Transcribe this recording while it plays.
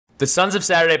The Sons of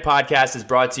Saturday podcast is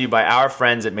brought to you by our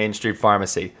friends at Main Street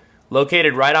Pharmacy.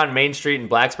 Located right on Main Street in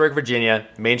Blacksburg, Virginia,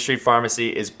 Main Street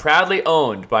Pharmacy is proudly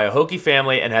owned by a Hokie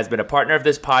family and has been a partner of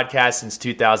this podcast since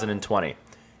 2020.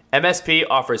 MSP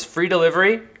offers free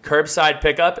delivery, curbside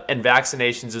pickup, and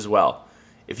vaccinations as well.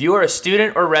 If you are a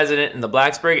student or resident in the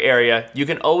Blacksburg area, you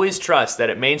can always trust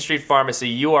that at Main Street Pharmacy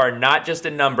you are not just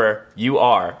a number, you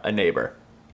are a neighbor.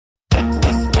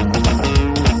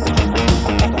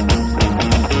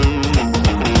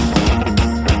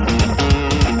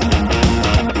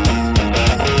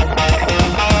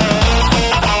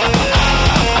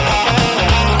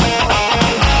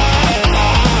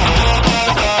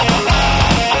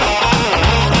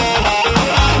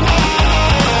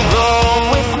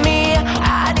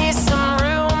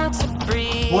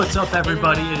 What's up,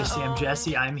 everybody? It is Sam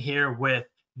Jesse. I'm here with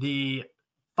the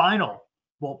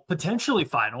potentially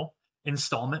final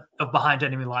installment of Behind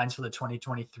Enemy Lines for the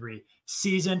 2023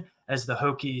 season as the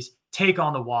Hokies take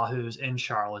on the Wahoos in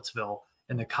Charlottesville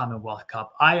in the Commonwealth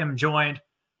Cup. I am joined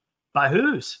by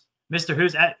Hoos, Mr.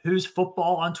 Hoos at Hoos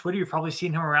Football on Twitter. You've probably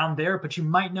seen him around there, but you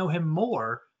might know him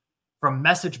more from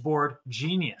Message Board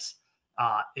Genius.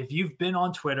 If you've been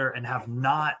on Twitter and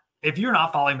if you're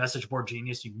not following Message Board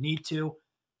Genius, you need to.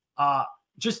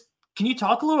 Can you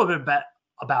talk a little bit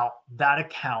about that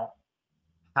account,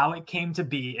 how it came to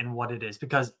be and what it is?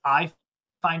 Because I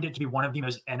find it to be one of the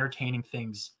most entertaining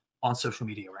things on social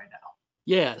media right now.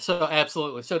 Yeah, so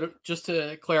absolutely. So just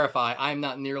to clarify, I'm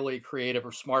not nearly creative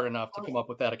or smart enough to come up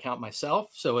with that account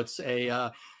myself. So it's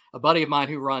a buddy of mine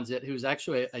who runs it, who's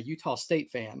actually a Utah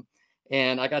State fan.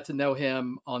 And I got to know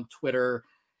him on Twitter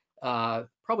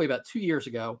probably about 2 years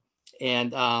ago.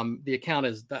 And the account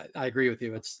is, I agree with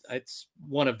you. It's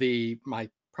one of my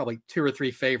probably 2 or 3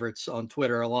 favorites on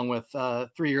Twitter, along with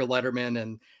 3-Year Letterman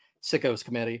and Sickos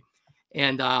Committee.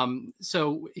 And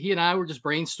so he and I were just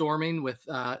brainstorming with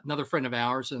another friend of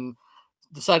ours and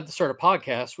decided to start a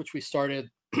podcast, which we started,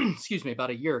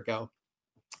 about a year ago,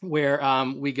 where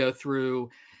we go through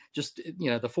just,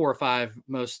 the 4 or 5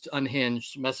 most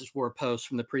unhinged message board posts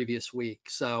from the previous week.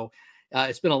 So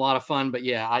it's been a lot of fun, but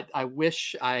yeah, I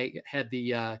wish I had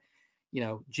the,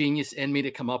 genius in me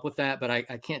to come up with that, but I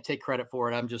can't take credit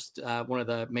for it. I'm just one of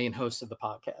the main hosts of the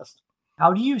podcast.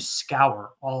 How do you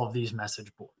scour all of these message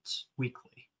boards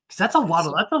weekly? Because that's a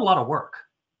lot of work.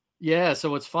 Yeah. So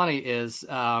what's funny is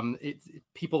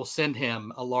people send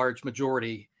him a large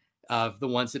majority of the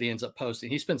ones that he ends up posting.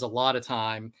 He spends a lot of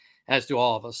time, as do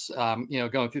all of us,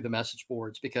 going through the message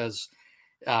boards because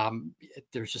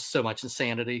there's just so much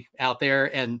insanity out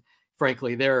there. And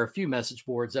frankly, there are a few message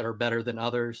boards that are better than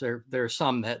others. There are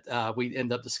some that we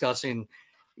end up discussing,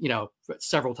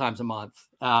 several times a month.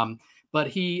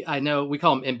 But I know we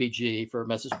call him MBG for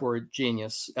Message Board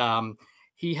Genius.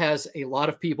 He has a lot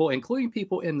of people, including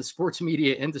people in the sports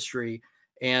media industry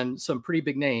and some pretty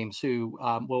big names who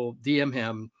will DM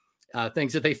him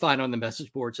things that they find on the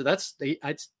message board. So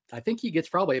I think he gets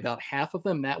probably about half of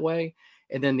them that way.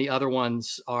 And then the other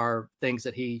ones are things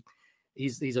that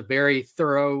he's a very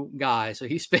thorough guy. So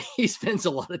he spends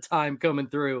a lot of time coming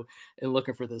through and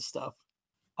looking for this stuff.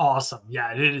 Awesome.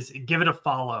 Yeah, it is. Give it a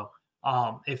follow.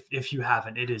 If you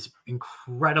haven't, it is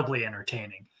incredibly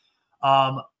entertaining.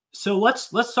 So let's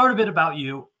start a bit about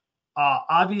you.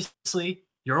 Obviously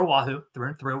you're a Wahoo through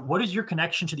and through. What is your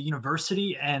connection to the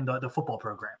university and the football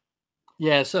program?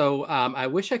 Yeah, so I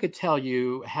wish I could tell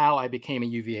you how I became a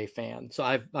UVA fan. So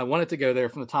I wanted to go there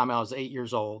from the time I was 8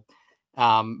 years old.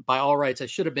 By all rights, I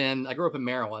grew up in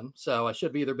Maryland, so I should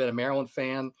have either been a Maryland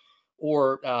fan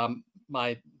or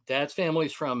my dad's family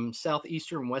is from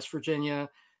southeastern West Virginia.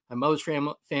 My mother's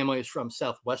family is from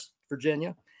Southwest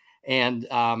Virginia, and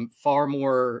far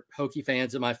more Hokie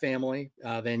fans in my family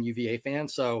than UVA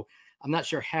fans. So I'm not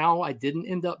sure how I didn't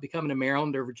end up becoming a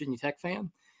Maryland or Virginia Tech fan.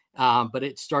 But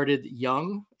it started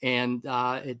young and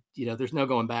there's no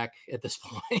going back at this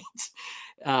point.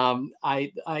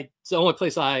 It's the only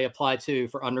place I applied to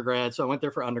for undergrad. So I went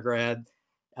there for undergrad.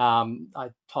 I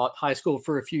taught high school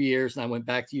for a few years and I went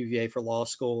back to UVA for law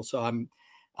school. So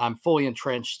I'm fully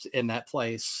entrenched in that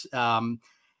place. And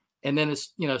then as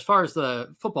far as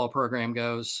the football program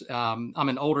goes, I'm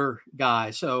an older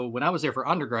guy. So when I was there for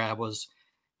undergrad was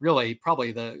really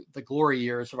probably the glory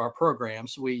years of our program.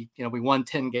 So we won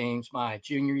 10 games my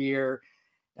junior year.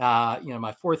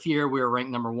 My 4th year, we were ranked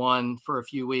number 1 for a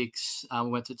few weeks. We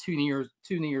went to two New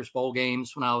Year's bowl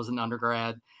games when I was an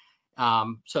undergrad.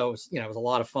 So it was a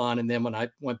lot of fun. And then when I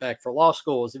went back for law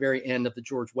school, it was the very end of the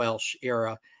George Welsh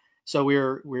era. So we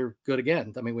were good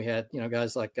again. I mean, we had,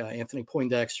 guys like Anthony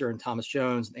Poindexter and Thomas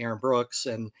Jones and Aaron Brooks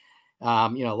and, a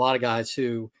lot of guys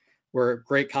who were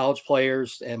great college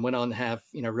players and went on to have,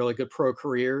 really good pro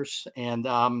careers. And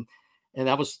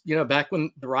that was, back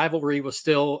when the rivalry was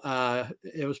still,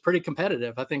 it was pretty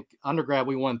competitive. I think undergrad,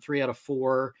 we won 3 out of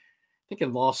 4. I think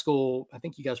in law school, I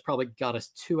think you guys probably got us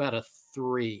 2 out of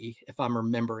 3, if I'm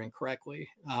remembering correctly.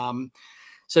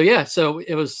 So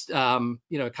it was,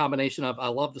 a combination of, I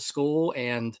love the school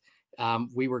and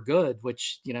we were good,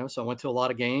 which, so I went to a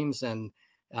lot of games, and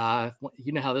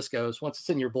you know how this goes. Once it's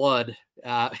in your blood,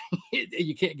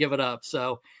 you can't give it up.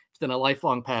 So it's been a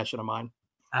lifelong passion of mine.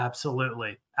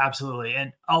 Absolutely. Absolutely.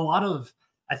 And a lot of,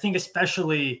 I think,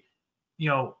 especially,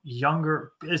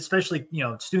 younger, especially,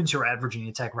 students who are at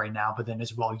Virginia Tech right now, but then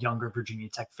as well, younger Virginia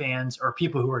Tech fans or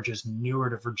people who are just newer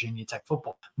to Virginia Tech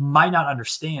football might not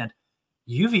understand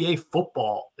UVA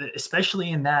football, especially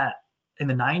in the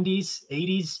 90s,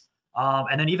 80s,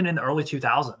 and then even in the early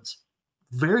 2000s.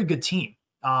 Very good team.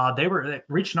 They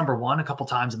reached number 1 a couple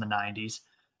times in the 90s.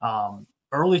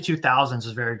 Early 2000s was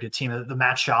a very good team. The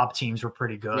Matt Schaub teams were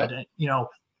pretty good. Yep. And,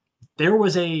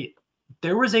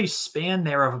 there was a span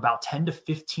there of about 10 to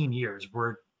 15 years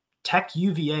where Tech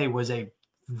UVA was a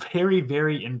very,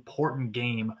 very important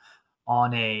game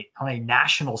on a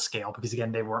national scale, because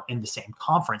again, they weren't in the same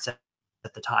conference at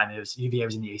the time. It was UVA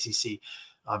was in the ACC,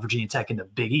 Virginia Tech in the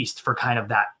Big East for kind of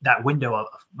that window of,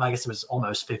 I guess it was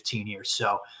almost 15 years.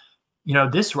 So,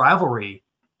 this rivalry,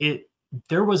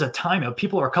 there was a time,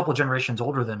 people are a couple generations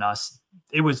older than us.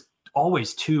 It was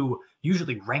always 2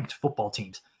 usually ranked football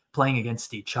teams playing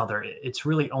against each other. It's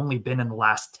really only been in the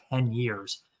last 10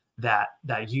 years that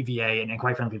UVA and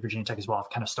quite frankly Virginia Tech as well have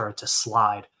kind of started to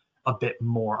slide a bit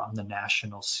more on the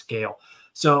national scale.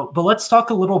 So, but let's talk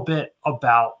a little bit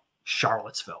about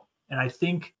Charlottesville. And I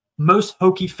think most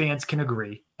Hokie fans can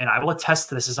agree, and I will attest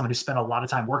to this as someone who spent a lot of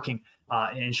time working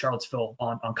in Charlottesville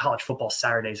on college football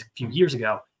Saturdays a few years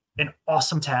ago. An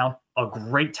awesome town, a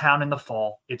great town in the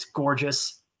fall. It's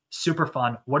gorgeous, super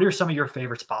fun. What are some of your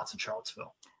favorite spots in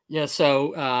Charlottesville? Yeah,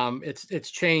 so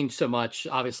it's changed so much,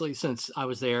 obviously, since I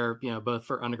was there, both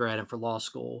for undergrad and for law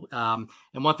school. And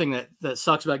one thing that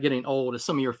sucks about getting old is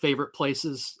some of your favorite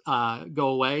places go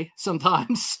away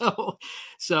sometimes.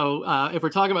 So if we're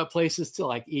talking about places to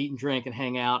like eat and drink and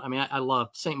hang out, I mean, I love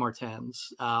St.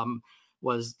 Martin's.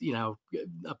 Was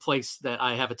a place that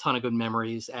I have a ton of good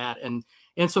memories at, and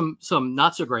some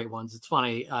not so great ones. It's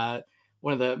funny.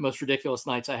 One of the most ridiculous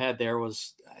nights I had there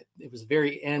was it was the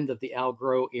very end of the Al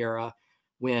Groh era,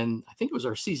 when I think it was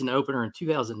our season opener in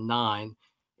 2009,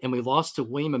 and we lost to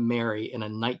William and Mary in a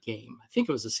night game. I think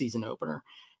it was a season opener,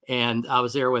 and I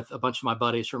was there with a bunch of my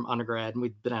buddies from undergrad, and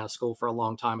we'd been out of school for a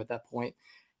long time at that point.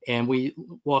 And we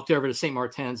walked over to St.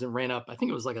 Martin's and ran up, I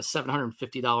think it was like a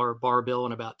 $750 bar bill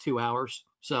in about 2 hours.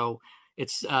 So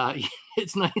it's nice.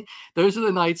 Those are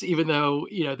the nights, even though,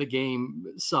 the game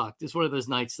sucked. It's one of those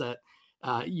nights that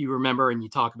you remember and you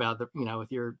talk about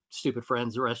with your stupid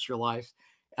friends the rest of your life.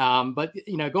 But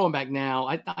going back now,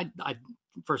 I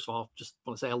first of all, just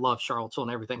want to say I love Charlottesville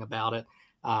and everything about it.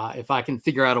 If I can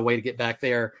figure out a way to get back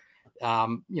there,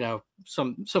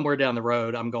 somewhere down the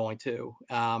road, I'm going to.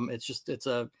 It's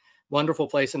a wonderful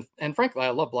place, and frankly, I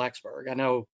love Blacksburg. I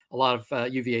know a lot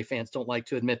of UVA fans don't like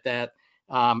to admit that.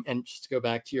 And just to go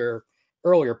back to your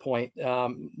earlier point,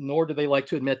 nor do they like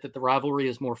to admit that the rivalry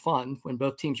is more fun when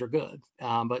both teams are good.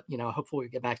 But hopefully we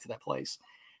get back to that place.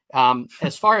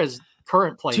 As far as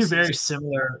current places, 2 very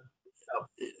similar.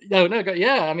 No,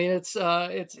 yeah. I mean, it's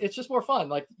just more fun.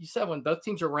 Like you said, when both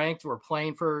teams are ranked or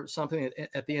playing for something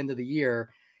at the end of the year,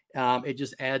 it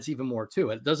just adds even more to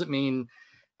it. It doesn't mean,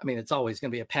 it's always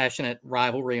going to be a passionate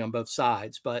rivalry on both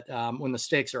sides, but when the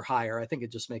stakes are higher, I think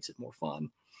it just makes it more fun.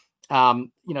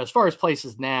 As far as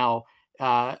places now,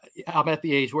 I'm at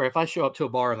the age where if I show up to a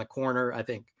bar in the corner, I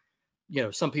think,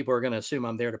 some people are going to assume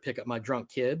I'm there to pick up my drunk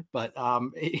kid. But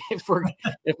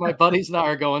if my buddies and I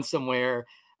are going somewhere,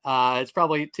 it's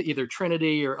probably to either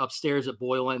Trinity or upstairs at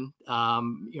Boylan.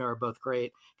 Are both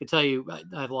great. I can tell you,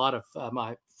 I have a lot of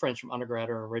my friends from undergrad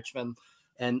are in Richmond,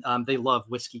 and they love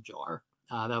Whiskey Jar.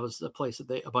 That was the place that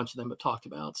a bunch of them have talked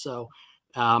about. So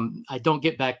I don't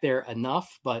get back there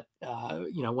enough, but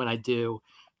when I do,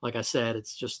 like I said,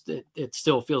 it's just it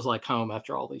still feels like home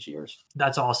after all these years.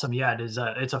 That's awesome. Yeah, it is.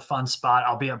 It's a fun spot.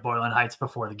 I'll be at Boylan Heights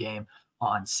before the game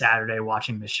on Saturday,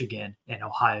 watching Michigan and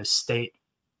Ohio State.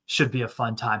 Should be a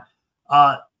fun time.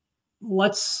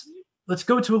 Let's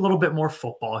go to a little bit more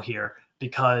football here,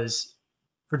 because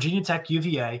Virginia Tech,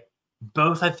 UVA,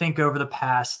 both I think over the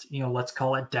past, let's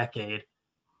call it decade,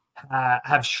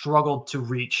 have struggled to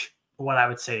reach what I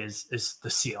would say is the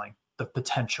ceiling, the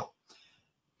potential.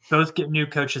 Both get new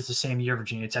coaches the same year.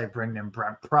 Virginia Tech bring in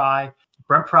Brent Pry.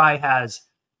 Brent Pry has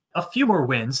a few more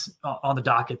wins on the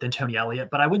docket than Tony Elliott,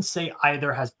 but I wouldn't say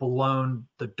either has blown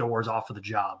the doors off of the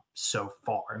job so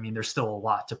far. I mean, there's still a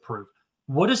lot to prove.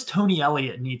 What does Tony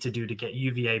Elliott need to do to get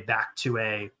UVA back to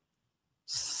a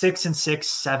 6-6,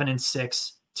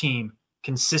 7-6 team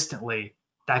consistently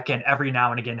that can every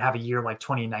now and again have a year like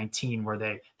 2019 where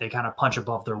they kind of punch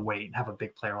above their weight and have a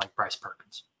big player like Bryce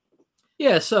Perkins?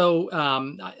 Yeah, so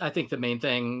I think the main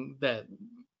thing that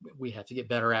we have to get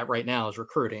better at right now is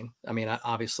recruiting. I mean,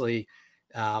 obviously,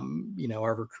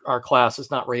 our class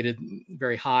is not rated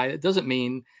very high. It doesn't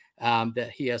mean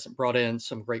that he hasn't brought in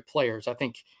some great players. I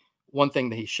think one thing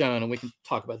that he's shown, and we can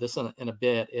talk about this in a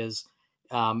bit, is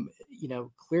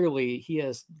clearly he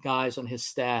has guys on his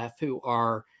staff who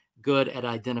are good at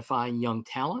identifying young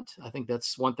talent. I think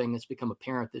that's one thing that's become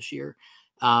apparent this year.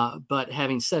 But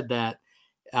having said that,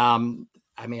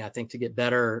 I think to get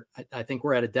better, I think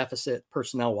we're at a deficit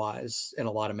personnel wise in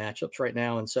a lot of matchups right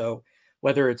now. And so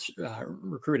whether it's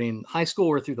recruiting high school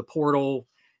or through the portal,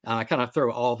 I kind of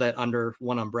throw all that under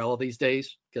one umbrella these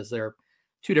days because they're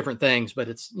two different things, but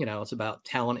it's about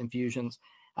talent infusions.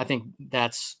 I think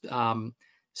that's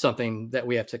something that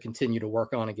we have to continue to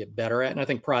work on and get better at. And I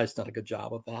think Pry's done a good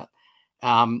job of that.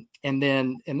 I'll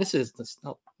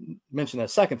mention that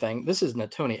second thing. This isn't a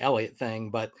Tony Elliott thing,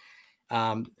 but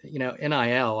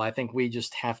NIL, I think we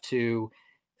just have to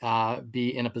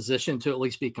be in a position to at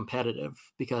least be competitive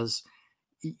because,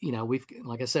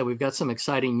 like I said, we've got some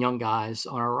exciting young guys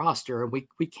on our roster, and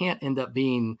we can't end up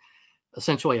being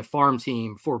essentially a farm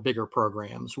team for bigger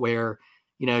programs where,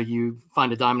 you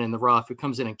find a diamond in the rough who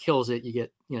comes in and kills it. You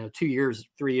get, 2 years,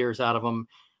 3 years out of them,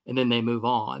 and then they move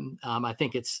on. I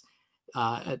think it's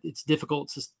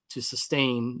difficult to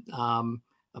sustain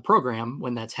a program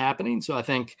when that's happening. So I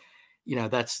think,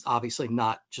 that's obviously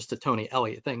not just a Tony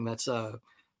Elliott thing. That's a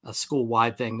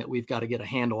school-wide thing that we've got to get a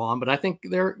handle on. But I think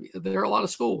there are a lot of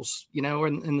schools,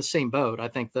 in the same boat. I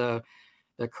think the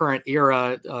current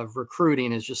era of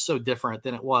recruiting is just so different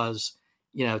than it was,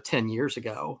 10 years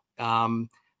ago.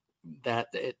 That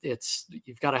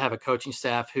you've got to have a coaching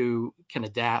staff who can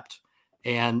adapt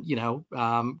and,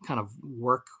 kind of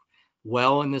work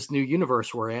well in this new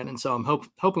universe we're in. And so I'm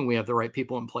hoping we have the right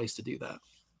people in place to do that.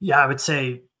 Yeah, I would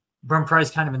say Brent Pry's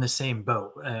kind of in the same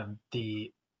boat.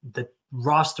 The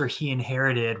roster he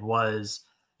inherited was,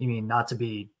 not to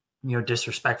be,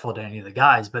 disrespectful to any of the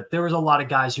guys, but there was a lot of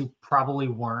guys who probably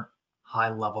weren't high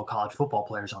level college football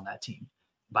players on that team.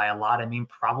 By a lot, I mean,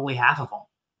 probably half of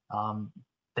them.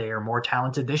 They are more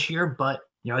talented this year, but,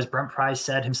 as Brent Pry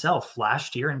said himself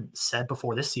last year and said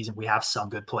before this season, we have some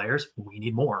good players. We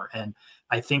need more. And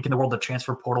I think in the world of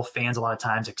transfer portal, fans a lot of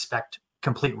times expect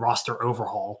complete roster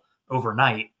overhaul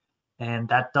overnight. And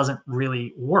that doesn't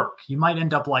really work. You might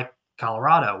end up like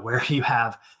Colorado, where you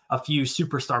have a few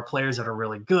superstar players that are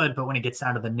really good, but when it gets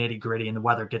down to the nitty gritty and the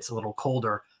weather gets a little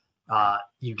colder,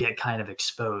 you get kind of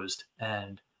exposed.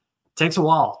 And it takes a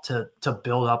while to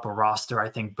build up a roster. I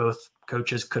think both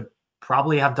coaches could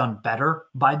probably have done better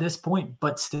by this point,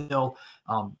 but still,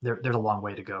 there's a long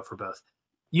way to go for both.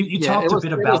 You talked a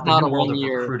bit about the new world of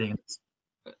recruiting.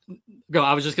 Go.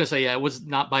 I was just going to say, it was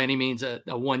not by any means a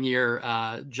 1 year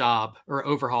job or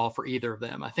overhaul for either of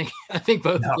them. I think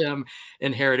both of them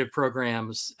inherited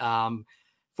programs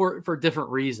for different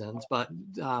reasons, but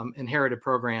inherited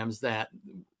programs that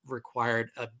required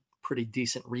a pretty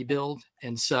decent rebuild.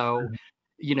 And so,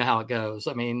 you know how it goes.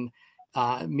 I mean,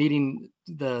 meeting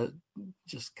the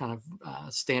just kind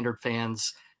of standard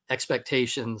fans'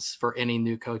 expectations for any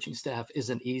new coaching staff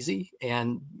isn't easy,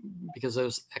 and because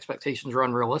those expectations are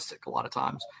unrealistic a lot of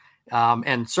times.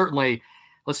 And certainly,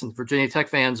 listen, Virginia Tech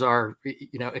fans are,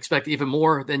 expect even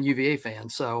more than UVA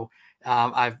fans. So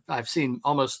I've seen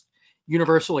almost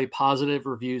universally positive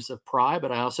reviews of Pry,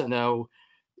 but I also know,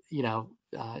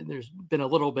 there's been a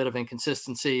little bit of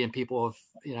inconsistency and people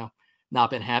have, not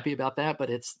been happy about that, but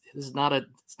it's not a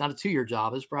 2-year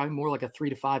job. It's probably more like a 3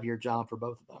 to 5 year job for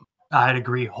both of them. I'd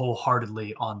agree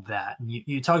wholeheartedly on that.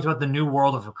 You talked about the new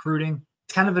world of recruiting.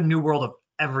 It's kind of a new world of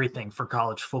everything for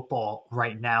college football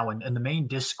right now. And the main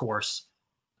discourse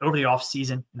over the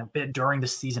offseason and a bit during the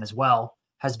season as well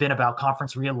has been about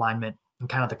conference realignment and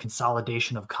kind of the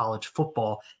consolidation of college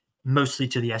football, mostly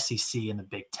to the SEC and the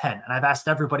Big Ten. And I've asked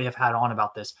everybody I've had on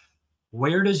about this.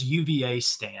 Where does UVA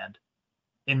stand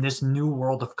in this new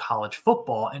world of college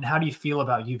football? And how do you feel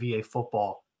about UVA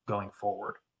football going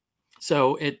forward?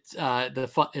 So it's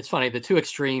funny. The two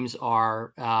extremes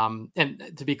are,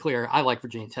 and to be clear, I like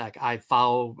Virginia Tech. I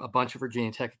follow a bunch of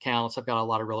Virginia Tech accounts. I've got a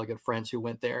lot of really good friends who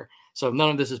went there. So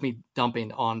none of this is me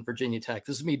dumping on Virginia Tech.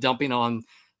 This is me dumping on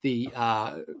the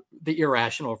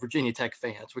irrational Virginia Tech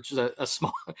fans, which is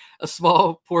a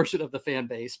small portion of the fan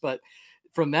base. But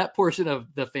from that portion of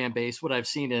the fan base, what I've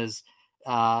seen is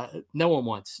no one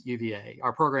wants UVA.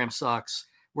 Our program sucks.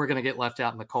 We're going to get left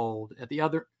out in the cold. At the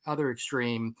other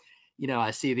extreme,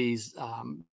 I see these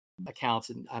accounts,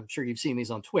 and I'm sure you've seen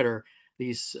these on Twitter,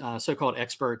 these so-called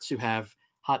experts who have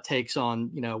hot takes on,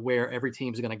 where every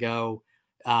team's going to go,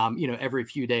 every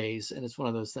few days. And it's one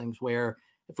of those things where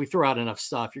if we throw out enough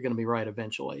stuff, you're going to be right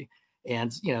eventually.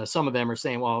 And, some of them are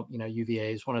saying, well,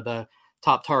 UVA is one of the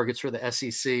top targets for the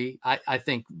SEC. I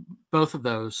think both of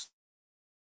those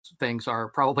things are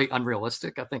probably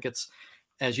unrealistic. I think it's,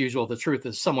 as usual, the truth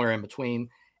is somewhere in between.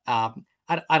 I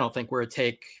don't think we're a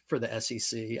take for the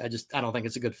SEC. I don't think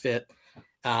it's a good fit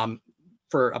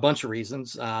for a bunch of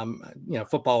reasons.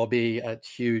 Football will be a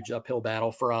huge uphill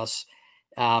battle for us.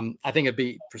 I think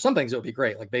for some things, it would be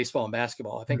great, like baseball and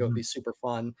basketball. I think it would be super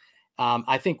fun.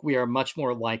 I think we are much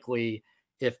more likely,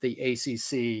 if the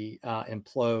ACC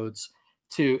implodes,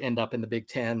 to end up in the Big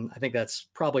Ten. I think that's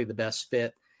probably the best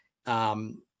fit.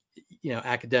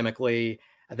 Academically,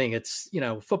 I think it's,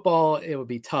 football, it would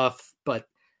be tough, but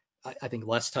I think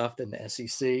less tough than the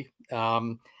SEC.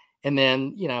 And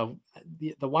then,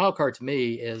 the wild card to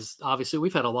me is, obviously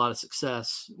we've had a lot of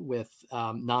success with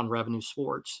non-revenue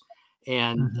sports.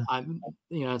 And I'm,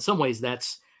 in some ways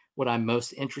that's what I'm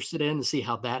most interested in, to see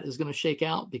how that is going to shake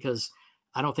out, because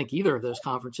I don't think either of those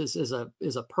conferences is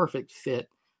a perfect fit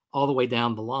all the way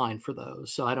down the line for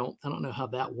those. So I don't know how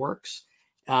that works.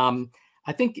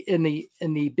 I think in the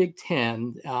Big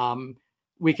Ten,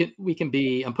 we can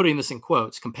be, I'm putting this in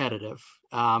quotes, competitive.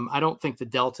 I don't think the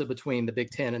delta between the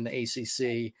Big Ten and the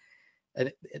ACC,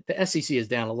 the SEC is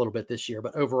down a little bit this year,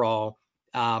 but overall,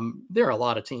 there are a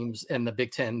lot of teams in the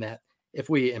Big Ten that if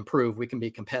we improve, we can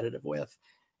be competitive with.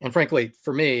 And frankly,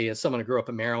 for me, as someone who grew up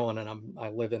in Maryland and I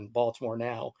live in Baltimore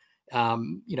now, I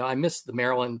miss the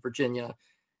Maryland-Virginia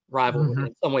rivalry.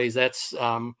 In some ways, that's,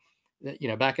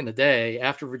 back in the day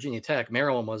after Virginia Tech,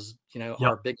 Maryland was,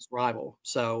 our biggest rival.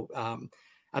 So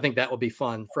I think that would be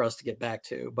fun for us to get back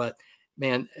to. But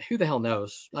man, who the hell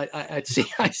knows? I've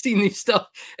seen these stuff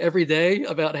every day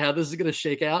about how this is going to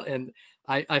shake out. And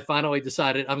I finally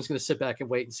decided I'm just going to sit back and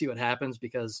wait and see what happens,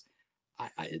 because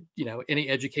any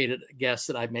educated guess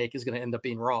that I make is going to end up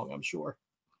being wrong, I'm sure.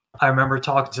 I remember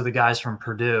talking to the guys from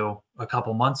Purdue a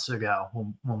couple months ago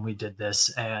when we did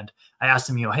this, and I asked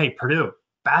them, hey, Purdue,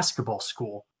 basketball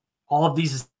school, all of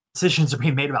these decisions are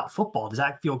being made about football. Does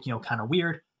that feel, kind of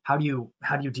weird? How do you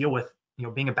deal with,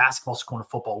 being a basketball school in a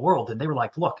football world? And they were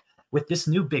like, look, with this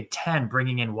new Big Ten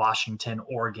bringing in Washington,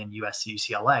 Oregon, USC,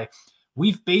 UCLA,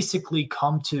 we've basically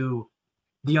come to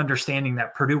the understanding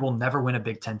that Purdue will never win a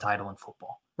Big Ten title in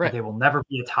football. Right. They will never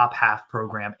be a top half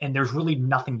program, and there's really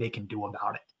nothing they can do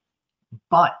about it.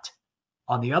 But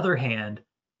on the other hand,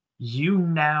 you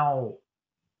now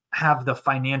have the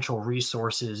financial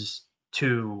resources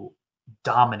to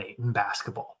dominate in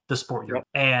basketball, the sport you're in.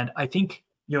 And I think,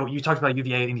 you talked about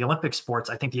UVA in the Olympic sports.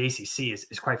 I think the ACC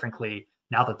is quite frankly,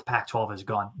 now that the Pac-12 is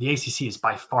gone, the ACC is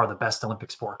by far the best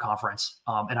Olympic sport conference.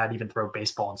 And I'd even throw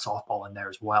baseball and softball in there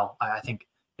as well. I think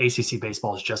ACC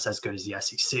baseball is just as good as the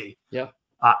SEC. Yeah.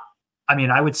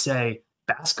 I would say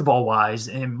basketball-wise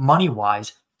and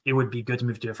money-wise, it would be good to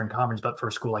move to a different conference. But for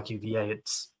a school like UVA,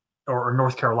 or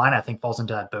North Carolina, I think falls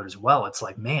into that boat as well. It's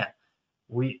like, man,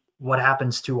 what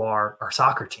happens to our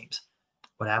soccer teams?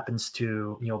 What happens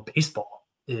to, baseball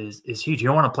is huge. You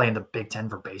don't want to play in the Big Ten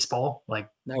for baseball. Like,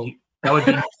 no. That would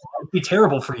be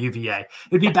terrible for UVA.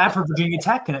 It'd be bad for Virginia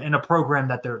Tech in a program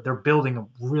that they're building a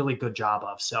really good job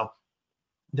of. So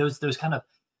those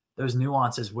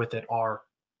nuances with it are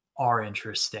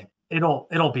interesting.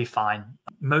 It'll be fine.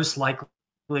 Most likely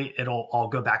it'll all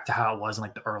go back to how it was in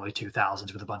like the early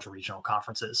 2000s with a bunch of regional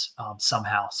conferences.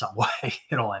 Somehow, some way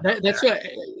it'll end. That's what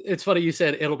it's funny you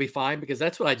said it'll be fine, because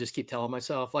that's what I just keep telling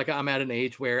myself. Like, I'm at an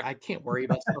age where I can't worry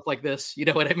about stuff like this. You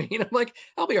know what I mean? I'm like,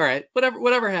 I'll be all right.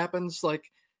 Whatever happens, like,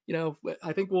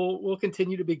 I think we'll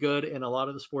continue to be good in a lot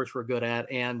of the sports we're good at.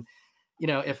 And,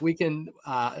 if we can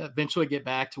eventually get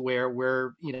back to where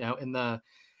we're, in the,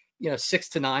 6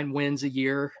 to 9 wins a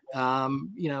year,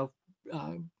 kind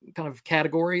of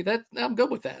category, that I'm good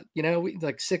with that. We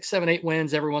like 6, 7, 8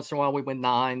 wins. Every once in a while we win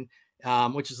 9,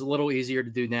 which is a little easier to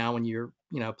do now when you're,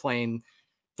 playing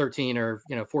 13 or,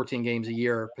 14 games a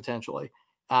year potentially.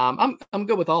 I'm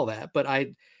good with all that, but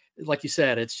like you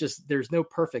said, it's just, there's no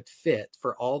perfect fit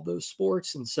for all those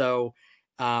sports. And so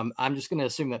I'm just going to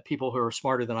assume that people who are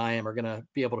smarter than I am are going to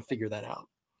be able to figure that out.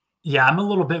 Yeah. I'm a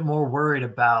little bit more worried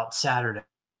about Saturday.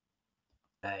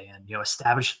 and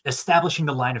establishing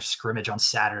the line of scrimmage on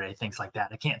Saturday, things like that.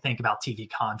 I can't think about TV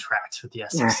contracts with the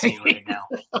SEC right now.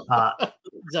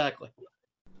 Exactly.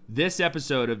 This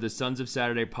episode of the Sons of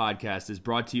Saturday podcast is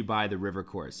brought to you by the River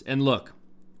Course. And look,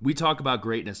 we talk about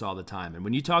greatness all the time. And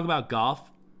when you talk about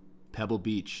golf, Pebble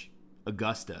Beach,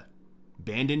 Augusta,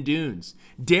 Bandon Dunes,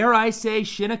 dare I say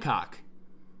Shinnecock,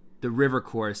 the River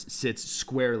Course sits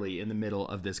squarely in the middle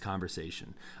of this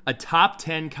conversation. A top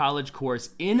 10 college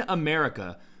course in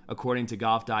America, according to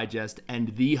Golf Digest,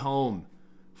 and the home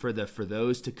for the For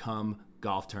Those to Come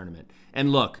golf tournament.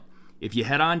 And look, if you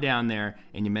head on down there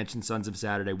and you mention Sons of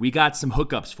Saturday, we got some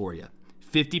hookups for you.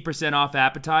 50% off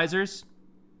appetizers.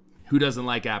 Who doesn't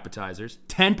like appetizers?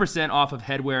 10% off of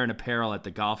headwear and apparel at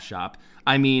the golf shop.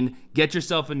 I mean, get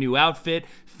yourself a new outfit,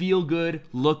 feel good,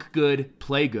 look good,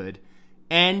 play good.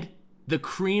 And the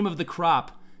cream of the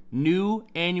crop, new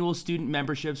annual student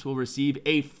memberships will receive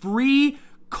a free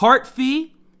cart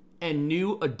fee, and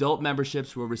new adult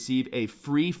memberships will receive a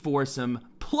free foursome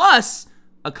plus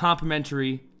a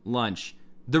complimentary lunch.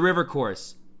 The River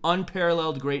Course,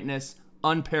 unparalleled greatness,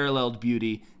 unparalleled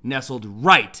beauty, nestled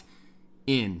right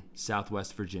in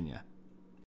Southwest Virginia.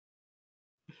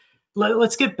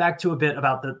 Let's get back to a bit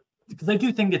about because I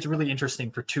do think it's really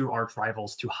interesting for two arch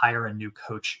rivals to hire a new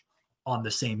coach on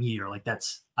the same year. Like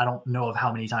I don't know of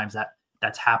how many times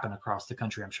that's happened across the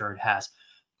country. I'm sure it has.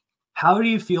 How do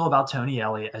you feel about Tony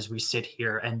Elliott as we sit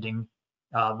here ending,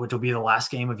 which will be the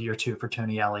last game of year 2 for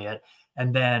Tony Elliott?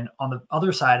 And then on the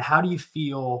other side, what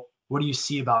do you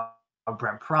see about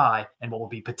Brent Pry and what will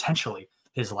be potentially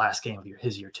his last game of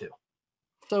his year 2?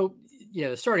 So yeah,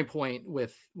 the starting point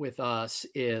with us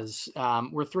is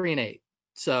we're 3-8.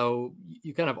 So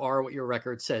you kind of are what your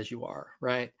record says you are,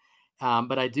 right?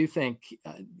 But I do think,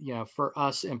 for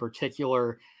us in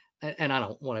particular, and I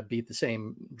don't want to beat the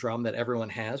same drum that everyone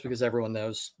has because everyone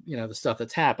knows, the stuff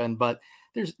that's happened, but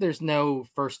there's no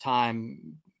first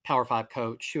time Power 5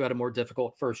 coach who had a more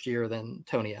difficult first year than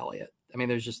Tony Elliott. I mean,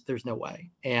 there's no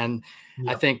way. And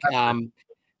I think,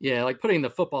 like putting the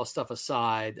football stuff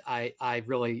aside, I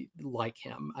really like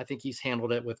him. I think he's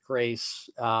handled it with grace.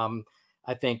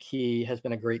 I think he has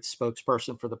been a great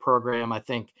spokesperson for the program. I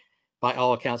think by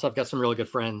all accounts, I've got some really good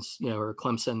friends, who are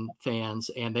Clemson fans,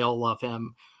 and they all love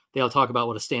him. They all talk about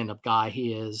what a stand-up guy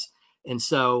he is. And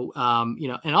so,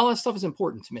 and all that stuff is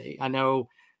important to me. I know,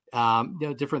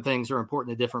 different things are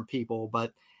important to different people,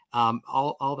 but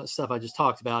all that stuff I just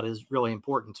talked about is really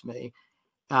important to me.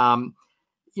 And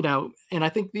I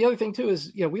think the other thing too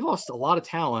is, we lost a lot of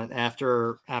talent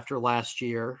after last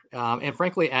year, and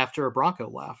frankly, after Bronco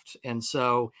left. And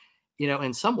so,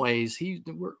 in some ways,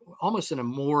 we're almost in a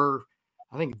more,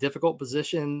 I think, difficult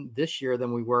position this year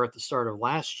than we were at the start of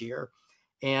last year.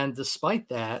 And despite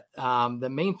that, the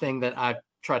main thing that I've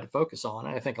tried to focus on,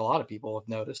 and I think a lot of people have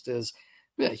noticed, is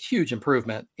we had a huge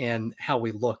improvement in how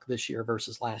we look this year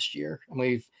versus last year. And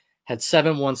we've had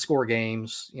 7 one-score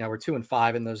games. We're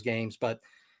 2-5 in those games, but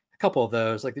a couple of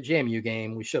those, like the JMU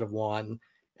game, we should have won.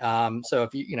 So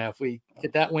if we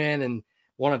get that win and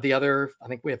one of the other, I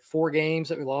think we have 4 games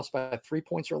that we lost by 3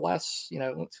 points or less.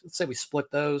 Let's say we split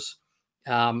those.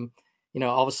 All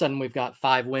of a sudden we've got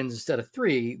 5 wins instead of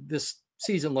 3. This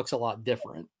season looks a lot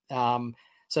different. So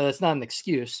that's not an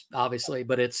excuse, obviously,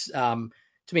 but it's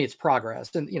to me, it's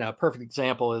progress. And a perfect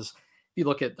example is if you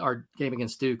look at our game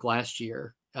against Duke last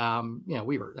year.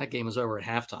 That game was over at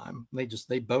halftime.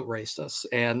 They boat raced us,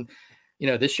 and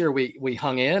this year we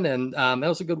hung in, and that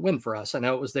was a good win for us. I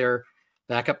know it was their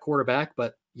backup quarterback,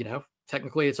 but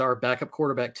technically it's our backup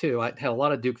quarterback too. I had a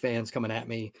lot of Duke fans coming at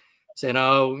me saying,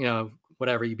 "Oh,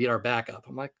 whatever, you beat our backup."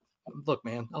 I'm like, "Look,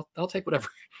 man, I'll take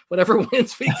whatever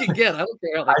wins we can get. I don't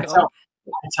care how they come."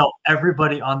 I tell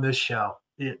everybody on this show,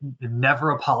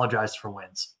 never apologize for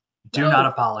wins. Do not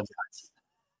apologize.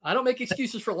 I don't make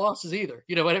excuses for losses either.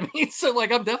 You know what I mean? So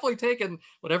I'm definitely taking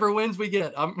whatever wins we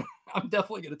get. I'm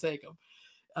definitely going to take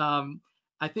them.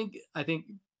 I think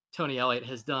Tony Elliott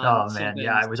has done. Oh man.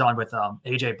 Yeah. I was on with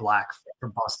AJ Black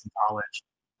from Boston College.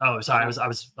 Oh, sorry. I was when I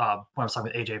was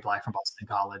talking with AJ Black from Boston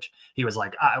College, he was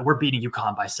like, we're beating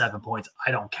UConn by 7 points.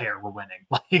 I don't care. We're winning.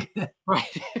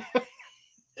 Right.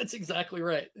 That's exactly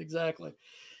right. Exactly.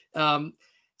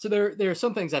 So there are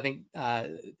some things I think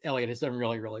Elliott has done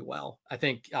really, really well. I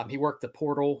think he worked the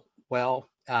portal well.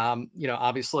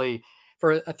 Obviously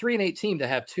for a 3-8 team to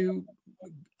have 2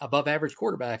 above average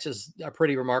quarterbacks is a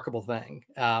pretty remarkable thing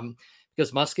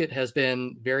because Muskett has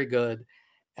been very good.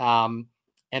 And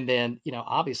then,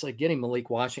 obviously getting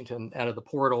Malik Washington out of the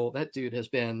portal, that dude has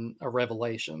been a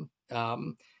revelation. I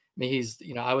mean,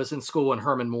 I was in school when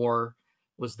Herman Moore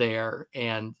was there,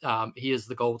 and he is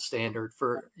the gold standard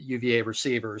for UVA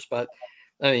receivers. But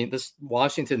I mean, this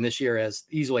Washington this year has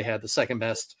easily had the second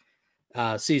best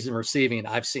season receiving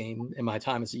I've seen in my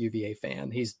time as a UVA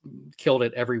fan. He's killed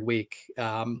it every week.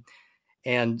 So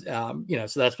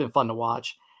that's been fun to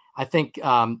watch. I think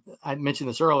I mentioned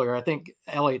this earlier. I think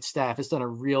Elliott's staff has done a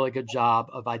really good job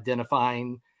of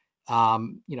identifying, we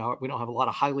don't have a lot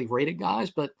of highly rated guys,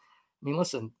 but I mean,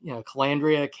 listen,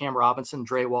 Calandria, Cam Robinson,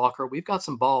 Dre Walker, we've got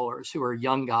some ballers who are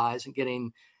young guys and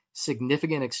getting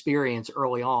significant experience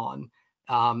early on.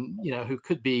 Who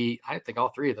could be, I think all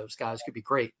three of those guys could be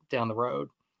great down the road.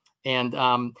 And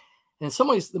in some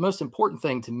ways, the most important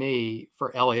thing to me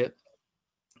for Elliott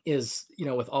is,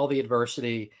 with all the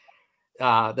adversity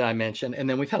that I mentioned, and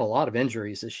then we've had a lot of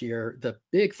injuries this year. The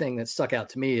big thing that stuck out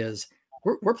to me is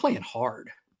we're playing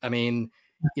hard. I mean,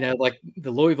 like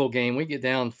the Louisville game, we get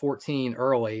down 14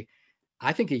 early.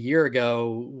 I think a year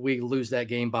ago, we lose that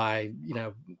game by,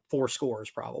 4 scores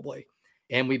probably.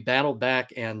 And we battled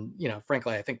back. And,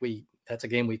 frankly, I think that's a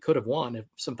game we could have won if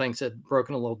some things had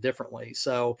broken a little differently.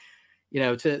 So,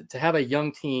 to have a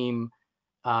young team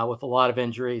with a lot of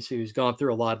injuries who's gone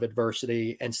through a lot of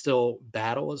adversity and still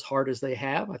battle as hard as they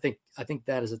have, I think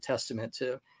that is a testament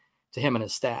to him and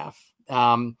his staff.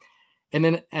 And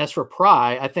then as for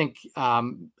Pry, I think, there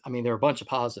are a bunch of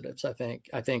positives. I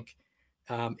think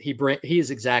he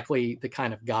is exactly the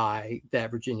kind of guy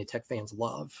that Virginia Tech fans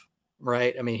love,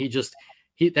 right? I mean,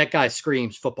 that guy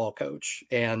screams football coach.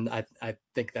 And I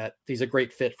think that he's a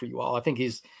great fit for you all. I think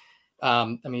he's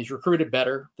recruited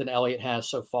better than Elliott has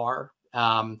so far.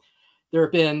 There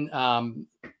have been,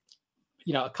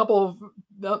 a couple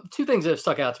of 2 things that have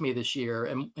stuck out to me this year.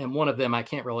 And one of them I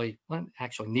can't really, well,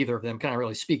 actually neither of them can I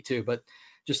really speak to, but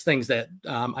just things that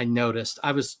I noticed.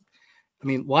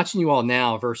 Watching you all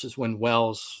now versus when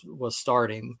Wells was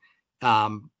starting,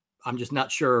 I'm just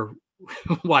not sure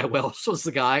why Wells was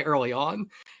the guy early on.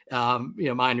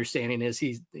 My understanding is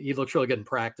he looks really good in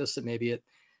practice, and maybe it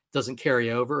doesn't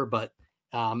carry over, but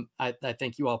I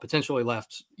think you all potentially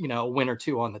left, a win or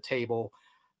 2 on the table,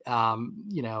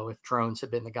 if Drones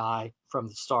had been the guy from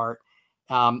the start.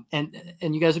 And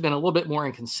you guys have been a little bit more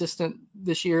inconsistent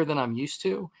this year than I'm used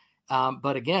to.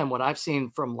 But again, what I've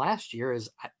seen from last year is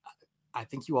I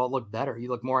think you all look better. You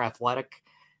look more athletic.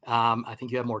 I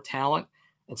think you have more talent.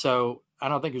 And so I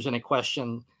don't think there's any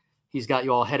question he's got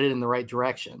you all headed in the right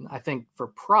direction. I think for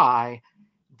Pry,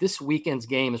 this weekend's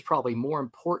game is probably more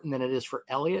important than it is for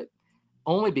Elliott,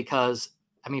 only because,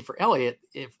 for Elliott,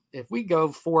 if we go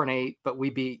 4-8, but we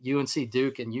beat UNC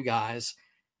Duke and you guys,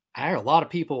 I hear a lot of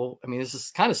people, this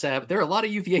is kind of sad, but there are a lot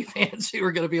of UVA fans who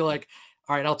are going to be like,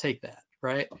 all right, I'll take that.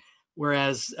 Right.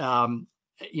 Whereas,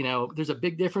 there's a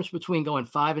big difference between going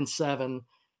 5-7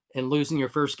 and losing your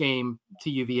first game to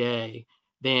UVA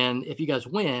than if you guys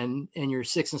win and you're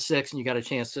 6-6 and you got a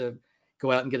chance to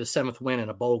go out and get a 7th win in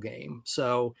a bowl game.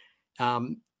 So,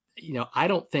 I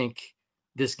don't think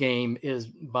this game is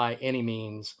by any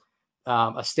means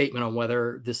a statement on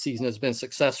whether this season has been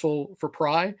successful for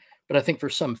Pry, but I think for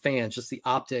some fans, just the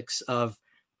optics of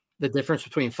the difference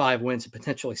between 5 wins and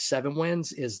potentially 7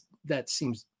 wins that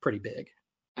seems pretty big.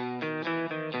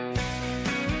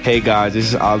 Hey guys, this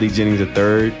is Ali Jennings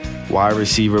III, wide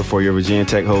receiver for your Virginia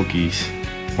Tech Hokies.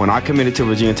 When I committed to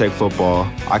Virginia Tech football,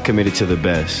 I committed to the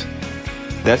best.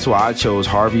 That's why I chose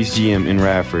Harvey's GM in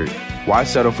Radford. Why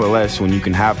settle for less when you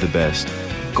can have the best?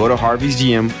 Go to Harvey's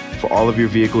GM for all of your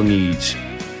vehicle needs.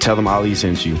 Tell them Ali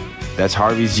sent you. That's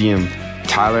Harvey's GM,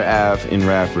 Tyler Ave in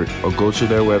Radford, or go to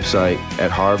their website at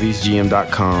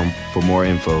harveysgm.com for more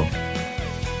info.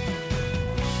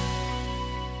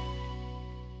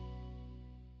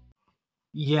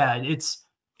 Yeah, is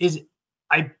it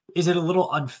a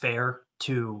little unfair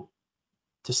to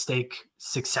stake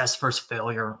success versus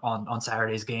failure on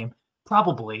Saturday's game?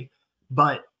 Probably,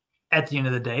 but at the end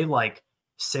of the day, like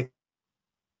 6-6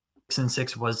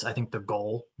 was, I think, the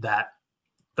goal that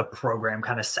the program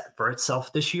kind of set for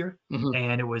itself this year,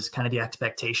 and it was kind of the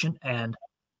expectation. And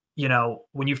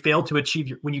when you fail to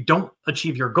achieve when you don't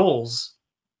achieve your goals,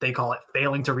 they call it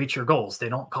failing to reach your goals. They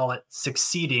don't call it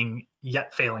succeeding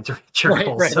yet failing to reach your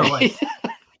goals. Right. So like,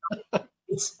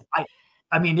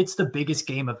 it's the biggest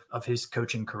game of his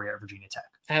coaching career at Virginia Tech.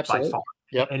 Absolutely. By far.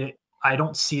 Yep. And I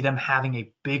don't see them having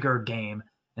a bigger game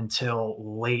until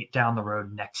late down the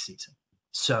road next season.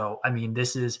 So,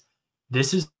 this is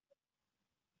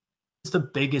the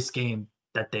biggest game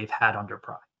that they've had under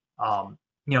Pry.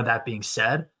 That being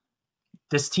said,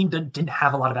 this team didn't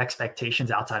have a lot of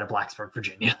expectations outside of Blacksburg,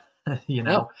 Virginia,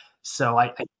 No. So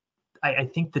I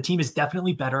think the team is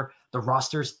definitely better. The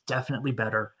roster's definitely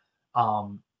better.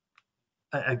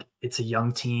 It's a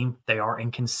young team. They are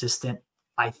inconsistent.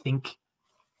 I think,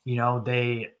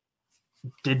 they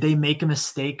Did they make a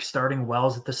mistake starting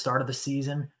Wells at the start of the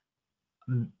season?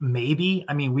 Maybe.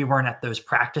 I mean, we weren't at those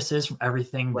practices. From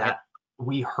everything Right. that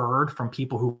we heard from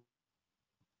people who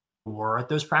were at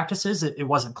those practices, it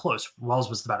wasn't close. Wells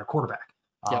was the better quarterback.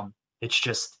 Yep. It's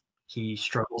just he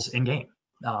struggles in game.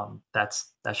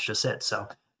 That's just it. So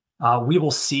we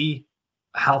will see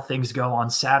how things go on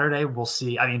Saturday. We'll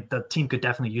see. I mean, the team could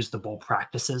definitely use the bowl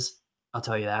practices. I'll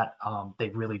tell you that. They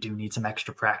really do need some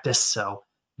extra practice. So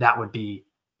that would be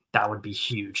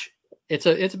huge. It's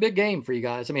a big game for you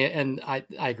guys. I mean, and I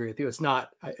agree with you. It's not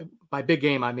by big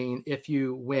game. I mean, if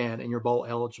you win and you're bowl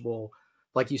eligible,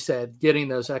 like you said, getting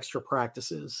those extra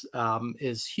practices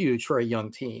is huge for a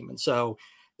young team. And so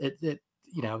it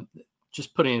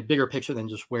just putting a bigger picture than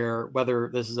just whether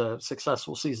this is a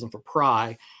successful season for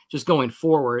Pry, just going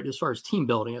forward as far as team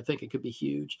building, I think it could be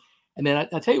huge. And then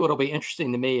I tell you what'll be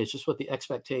interesting to me is just what the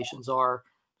expectations are,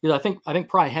 because I think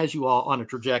Pry has you all on a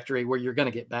trajectory where you're going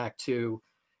to get back to,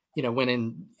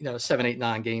 winning 7, 8,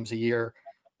 9 games a year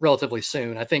relatively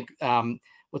soon. I think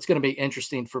what's going to be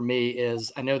interesting for me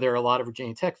is I know there are a lot of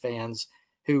Virginia Tech fans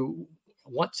who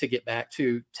want to get back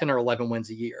to 10 or 11 wins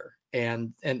a year.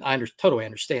 And I totally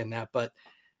understand that, but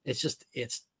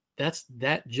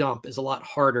that jump is a lot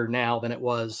harder now than it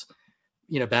was,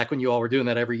 back when you all were doing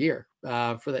that every year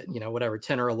for that, whatever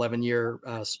 10 or 11 year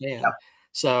span. Yeah.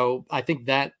 So I think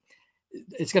that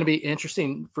it's going to be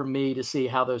interesting for me to see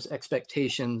how those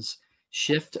expectations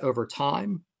shift over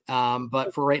time.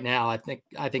 But for right now, I think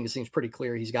it seems pretty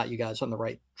clear he's got you guys on the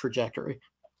right trajectory.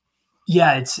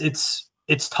 Yeah,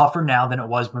 it's tougher now than it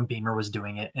was when Beamer was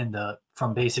doing it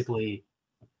from basically,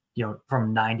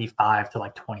 from 95 to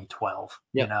like 2012.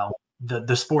 Yep.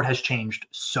 The sport has changed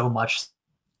so much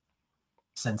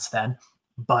since then.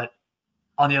 But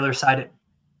on the other side, it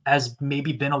has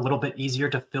maybe been a little bit easier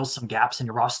to fill some gaps in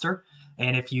your roster.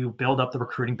 And if you build up the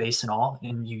recruiting base and all,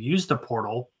 and you use the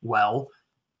portal well,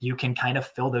 you can kind of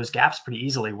fill those gaps pretty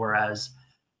easily. Whereas,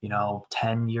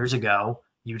 10 years ago,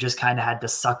 you just kind of had to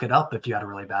suck it up if you had a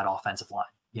really bad offensive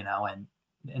line,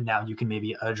 and now you can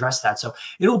maybe address that. So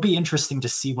it'll be interesting to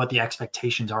see what the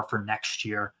expectations are for next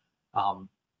year.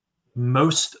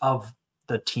 Most of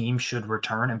the team should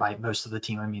return. And by most of the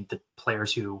team, I mean the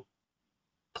players who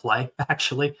play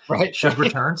actually should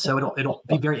return. So it'll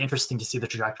be very interesting to see the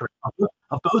trajectory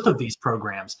of both of these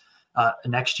programs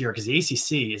next year, because the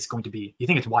ACC is going to be, you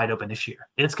think it's wide open this year.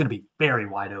 It's going to be very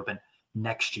wide open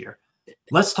next year.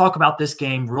 Let's talk about this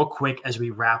game real quick as we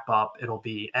wrap up. It'll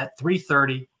be at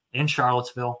 3:30 in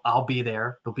Charlottesville. I'll be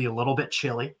there. It'll be a little bit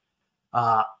chilly.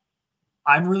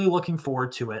 I'm really looking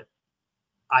forward to it.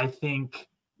 I think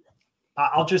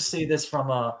I'll just say this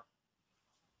from a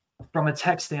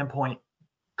Tech standpoint.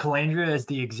 Calandria is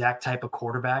the exact type of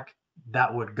quarterback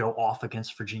that would go off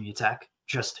against Virginia Tech,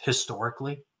 just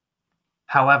historically.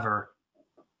 However,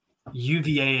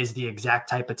 UVA is the exact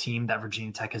type of team that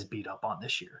Virginia Tech has beat up on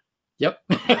this year. Yep.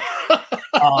 Those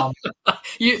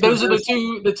are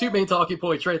the two main talking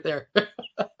points right there.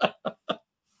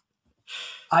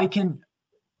 I can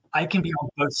be on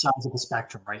both sides of the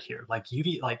spectrum right here. Like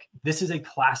this is a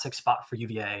classic spot for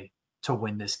UVA to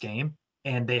win this game.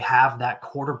 And they have that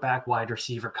quarterback wide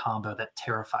receiver combo that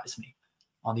terrifies me.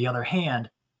 On the other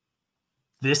hand,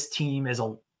 this team is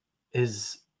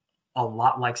a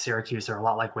lot like Syracuse, or a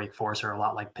lot like Wake Forest, or a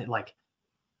lot like Pitt. Like,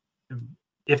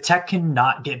 if Tech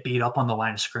cannot get beat up on the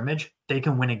line of scrimmage, they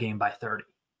can win a game by 30.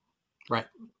 Right.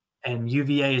 And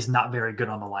UVA is not very good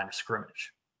on the line of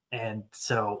scrimmage. And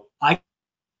so I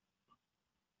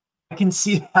can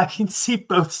see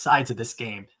both sides of this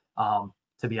game,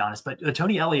 to be honest. But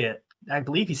Tony Elliott, I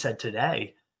believe he said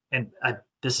today, and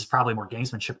this is probably more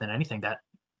gamesmanship than anything, that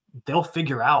they'll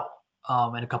figure out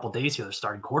in a couple of days here their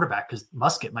starting quarterback, because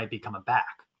Musket might be coming back.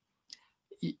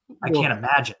 I can't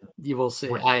imagine. You will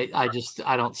see.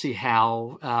 I don't see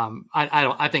how.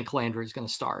 I think Calandria is going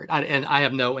to start. And I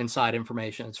have no inside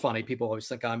information. It's funny. People always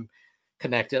think I'm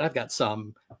connected. I've got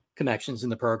some connections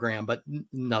in the program, but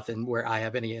nothing where I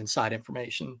have any inside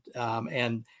information.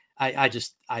 And I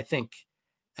think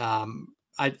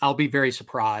I'll be very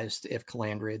surprised if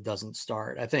Calandria doesn't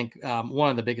start. I think one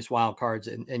of the biggest wild cards,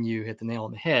 and you hit the nail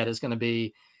on the head, is going to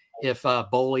be if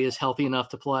Boley is healthy enough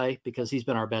to play, because he's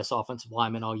been our best offensive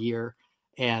lineman all year.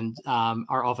 And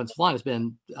our offensive line has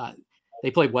been,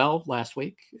 they played well last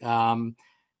week, and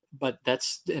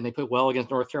they played well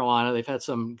against North Carolina. They've had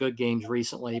some good games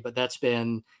recently, but that's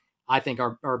been, I think,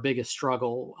 our biggest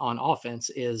struggle on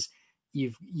offense is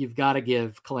you've got to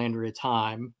give Calandria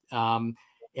time.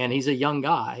 And he's a young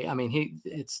guy. I mean,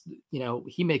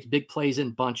 he makes big plays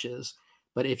in bunches,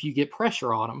 but if you get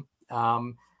pressure on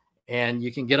him, and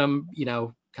you can get him,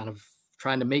 kind of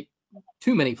trying to make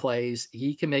too many plays,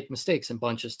 he can make mistakes in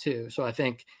bunches too. So I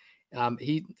think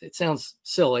it sounds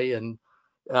silly and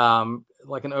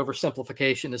like an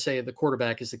oversimplification to say the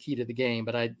quarterback is the key to the game,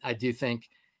 but I do think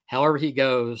however he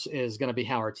goes is going to be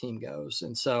how our team goes.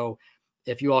 And so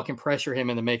if you all can pressure him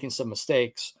into making some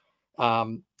mistakes,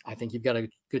 I think you've got a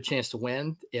good chance to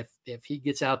win. If he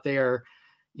gets out there,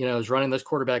 is running those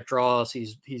quarterback draws,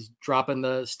 he's dropping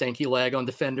the stanky leg on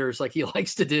defenders like he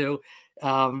likes to do,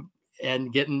 and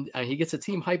he gets a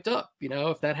team hyped up.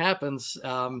 If that happens,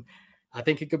 I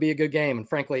think it could be a good game. And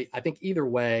frankly, I think either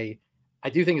way, I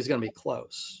do think it's going to be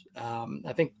close.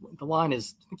 I think the line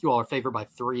is, I think you all are favored by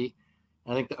 3.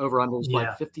 I think the over-under is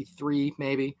like 53,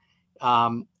 maybe.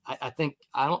 I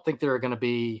don't think there are going to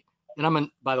be, and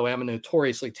by the way, I'm a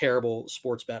notoriously terrible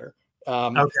sports bettor.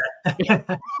 Okay.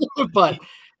 But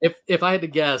if I had to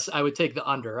guess, I would take the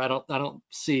under. I don't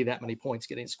see that many points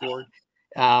getting scored.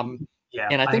 And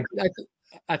I think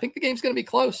the game's going to be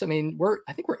close. I mean,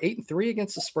 I think we're 8-3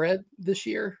 against the spread this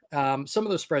year. Some of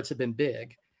those spreads have been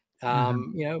big,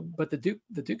 but the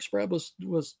Duke spread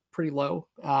was pretty low.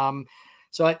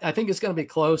 So I think it's going to be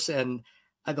close. And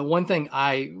the one thing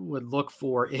I would look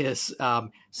for is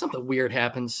something weird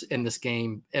happens in this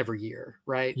game every year,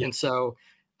 right? Yeah. And so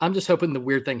I'm just hoping the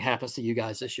weird thing happens to you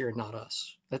guys this year, not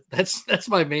us. That's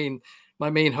my main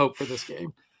hope for this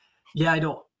game. Yeah,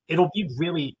 it'll be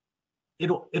really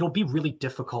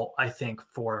difficult. I think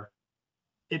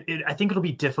it'll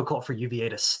be difficult for UVA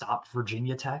to stop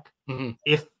Virginia Tech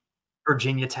if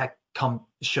Virginia Tech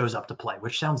shows up to play,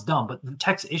 which sounds dumb, but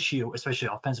Tech's issue, especially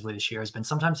offensively this year, has been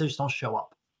sometimes they just don't show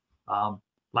up.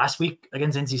 Last week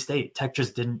against NC State, Tech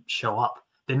just didn't show up,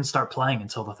 didn't start playing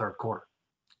until the third quarter.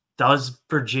 Does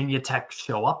Virginia Tech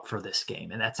show up for this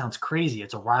game? And that sounds crazy.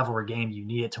 It's a rivalry game. You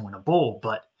need it to win a bowl,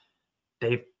 but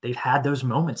they've had those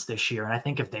moments this year. And I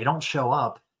think if they don't show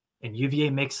up and UVA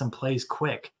makes some plays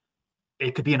quick,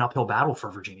 it could be an uphill battle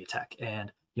for Virginia Tech.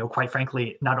 And, quite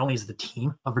frankly, not only is the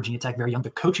team of Virginia Tech very young,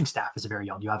 the coaching staff is very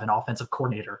young. You have an offensive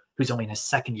coordinator who's only in his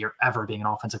second year ever being an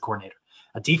offensive coordinator,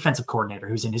 a defensive coordinator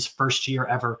who's in his first year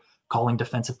ever calling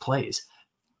defensive plays.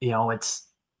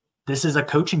 This is a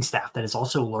coaching staff that is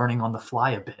also learning on the fly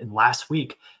a bit. And last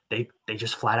week, they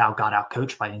just flat out got out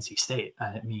coached by NC State.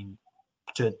 I mean,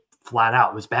 flat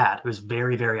out, it was bad. It was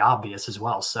very, very obvious as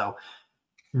well. So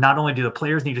not only do the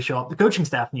players need to show up, the coaching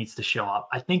staff needs to show up.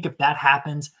 I think if that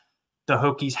happens, the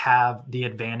Hokies have the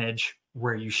advantage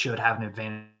where you should have an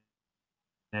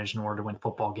advantage in order to win a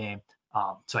football game.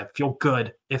 So I feel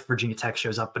good if Virginia Tech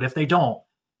shows up. But if they don't,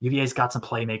 UVA's got some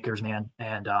playmakers, man.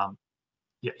 And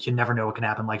you never know what can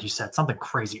happen. Like you said, something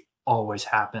crazy always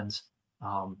happens.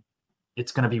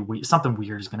 It's going to be something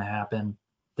weird is going to happen.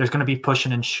 There's going to be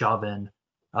pushing and shoving.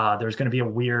 There's going to be a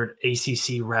weird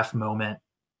ACC ref moment.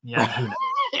 Yeah, who knows?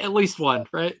 At least one,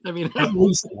 right? I mean, at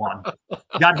least one.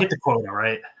 You got to hit the quota,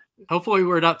 right? Hopefully,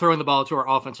 we're not throwing the ball to our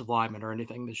offensive linemen or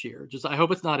anything this year. I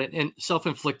hope it's not a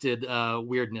self-inflicted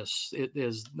weirdness.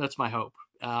 That's my hope.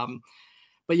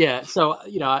 But yeah, so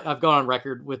I've gone on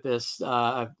record with this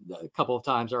a couple of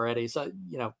times already. So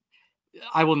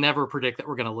I will never predict that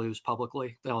we're going to lose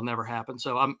publicly. That'll never happen.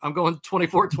 So I'm going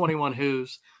 24-21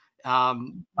 Hoos.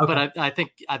 Okay. But I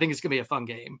think it's going to be a fun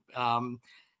game.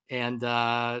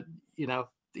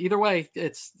 Either way,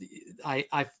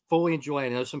 I fully enjoy it. I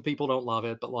know some people don't love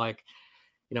it, but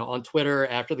on Twitter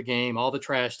after the game, all the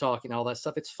trash talking, all that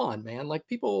stuff, it's fun, man. Like,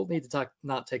 people need to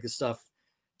not take this stuff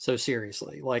so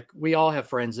seriously. Like, we all have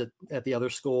friends at the other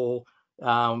school.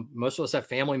 Most of us have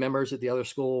family members at the other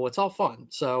school. It's all fun.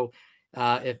 So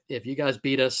if you guys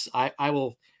beat us,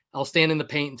 I'll stand in the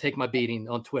paint and take my beating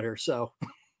on Twitter. So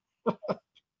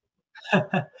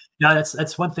no,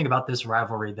 that's one thing about this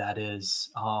rivalry that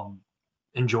is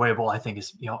enjoyable. I think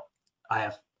is, I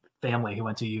have family who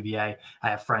went to UVA. I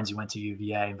have friends who went to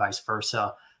UVA and vice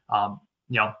versa.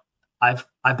 I've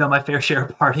done my fair share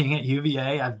of partying at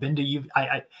UVA. I've been to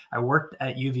I worked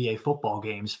at UVA football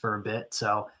games for a bit.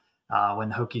 So when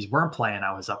the Hokies weren't playing,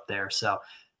 I was up there. So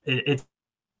it's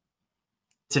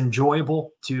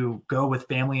enjoyable to go with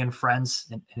family and friends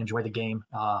and enjoy the game.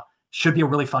 Should be a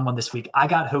really fun one this week. I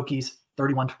got Hokies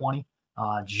 31-20,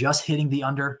 just hitting the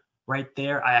under right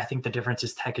there. I think the difference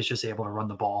is Tech is just able to run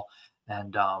the ball.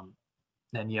 And I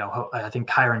think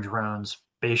Kyron Drones,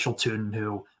 Bashal Tuden,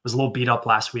 who was a little beat up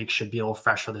last week, should be a little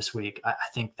fresher this week. I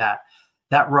think that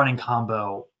running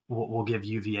combo will give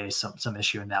UVA some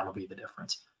issue, and that'll be the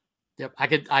difference. Yep. I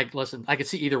could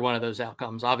see either one of those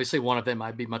outcomes. Obviously one of them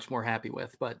I'd be much more happy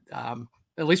with, but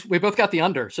at least we both got the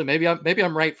under. So maybe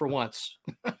I'm right for once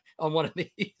on one of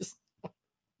these.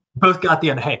 Both got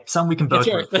the under. Hey, some we can both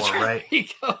root for, right?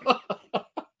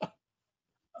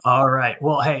 All right.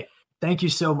 Well, hey, thank you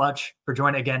so much for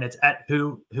joining. Again, it's at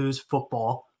Who's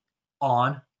Football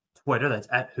on Twitter. That's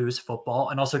at Who's Football.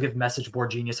 And also give Message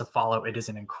Board Genius a follow. It is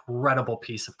an incredible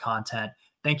piece of content.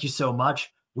 Thank you so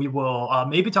much. We will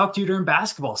maybe talk to you during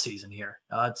basketball season here.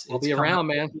 We'll be around,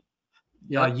 man.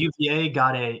 Yeah, UVA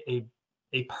got a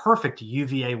perfect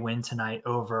UVA win tonight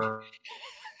over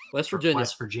West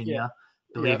Virginia.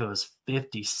 I believe it was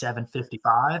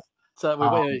 57-55.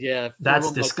 So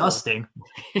that's disgusting.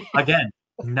 Again,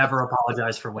 never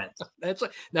apologize for wins.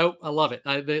 No, I love it.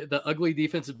 The ugly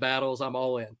defensive battles, I'm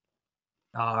all in.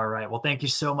 All right. Well, thank you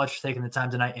so much for taking the time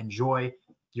tonight. Enjoy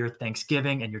your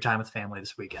Thanksgiving and your time with family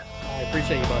this weekend. I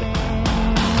appreciate you, buddy.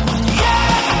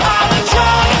 Yeah, I'm a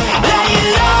joy that you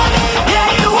love. Yeah.